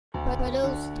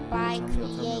Produced by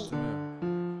Create.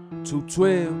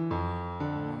 212.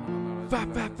 Five.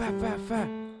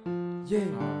 Yeah.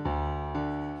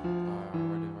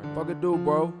 Fuck it, do,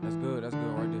 bro. That's good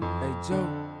right there. Hey, Joe.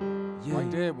 Yeah.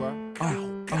 Right there, bro.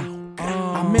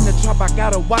 I'm in the trap, I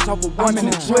gotta watch out for 1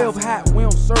 and 12 hat. We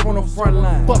don't serve on the front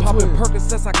line. Fuck poppin'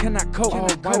 Percocets, I cannot cope. All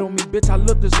white on me, bitch. I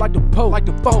look just like the Pope. Like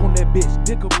the fuck on that bitch.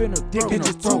 Dick up in her throat.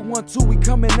 Bitches 212, we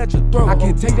coming at your throat. I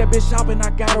can't take that bitch shopping, I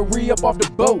gotta re-up off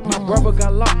the boat. My brother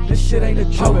got locked, this shit ain't a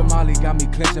joke. And Molly got me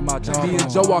clenching my jaw. Me and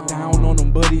Joe walk down on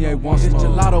them, but he ain't one smoke. It's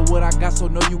gelato what I got, so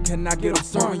no, you cannot get him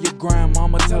serving your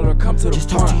grandmama. Tell her come to the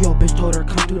Just front. talk to your bitch, told her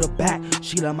come through the back.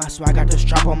 She love my swag, got the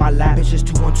strap on my lap. Bitches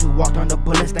 212 walked on the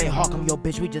bullets, they hawk 'em. Yo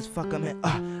bitch, we just fuck 'em and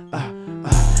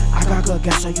I got good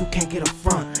gas so you can't get a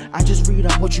front. I just read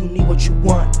up what you need, what you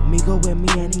want. Me go with me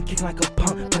and he kick like a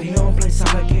punk, but he don't play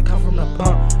soccer, can't come from the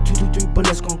bump. 223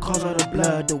 bullets gon' cause all the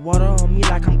blood. The water on me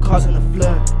like I'm causing a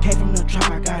flood. Came from the trap,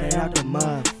 I got it out the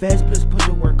mud. Feds plus put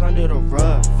your work under the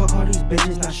rug. Fuck all these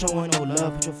bitches not showing no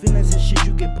love. Put your feelings and shit,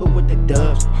 you get put with the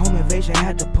dubs. Home invasion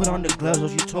had to put on the gloves. Oh,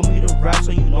 you told me to ride,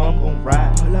 so you know I'm gon'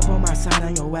 ride. Pull up on my side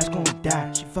and your ass gon'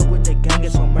 die. She fuck with the gang,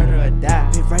 it's on murder or die.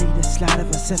 Been ready to slide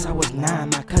ever since I was 9.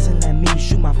 My cousin let me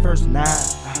shoot my first 9.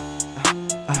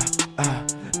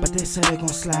 But they say they gon'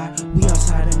 slide. We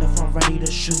outside in the front ready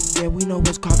to shoot. Yeah, we know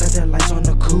what's called, got that lights on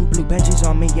the coupe. Blue benches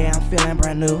on me, yeah, I'm feeling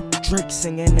brand new. Drake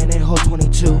singing and they hold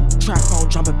 22. Trap phone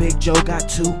jumping, Big Joe got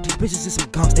 2. These bitches is some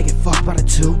gums, they get fucked by the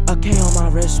 2. A K on my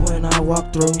wrist when I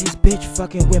walk through. His bitch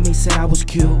fucking with me, said I was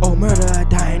cute. Oh, murder or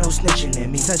die, ain't no snitching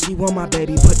in me. Said she want my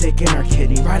baby, put dick in her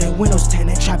kitty. Riding windows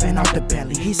tinted, trapping out the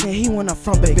belly. He said he want a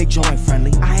front, but Big Joe ain't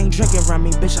friendly. I ain't drinking around me,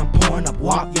 bitch, I'm pouring up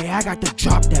walk. Yeah, I got the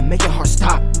drop that make your heart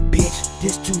stop. Bitch,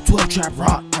 this 212 trap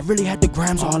rock. I really had the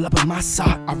grams all up in my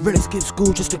sock. I really skipped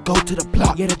school just to go to the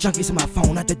block. Yeah, the junkies in my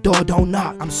phone at the door, don't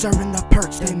knock. I'm serving the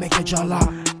perks, they make your jaw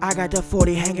lock. I got the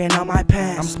 40 hanging on my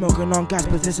pants. I'm smoking on gas,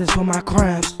 but this is for my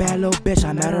cramps. Bad little bitch,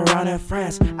 I met her around in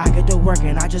France. I get to work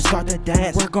and I just start to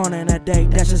dance. Work on in a day,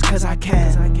 that's just cause I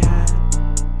can.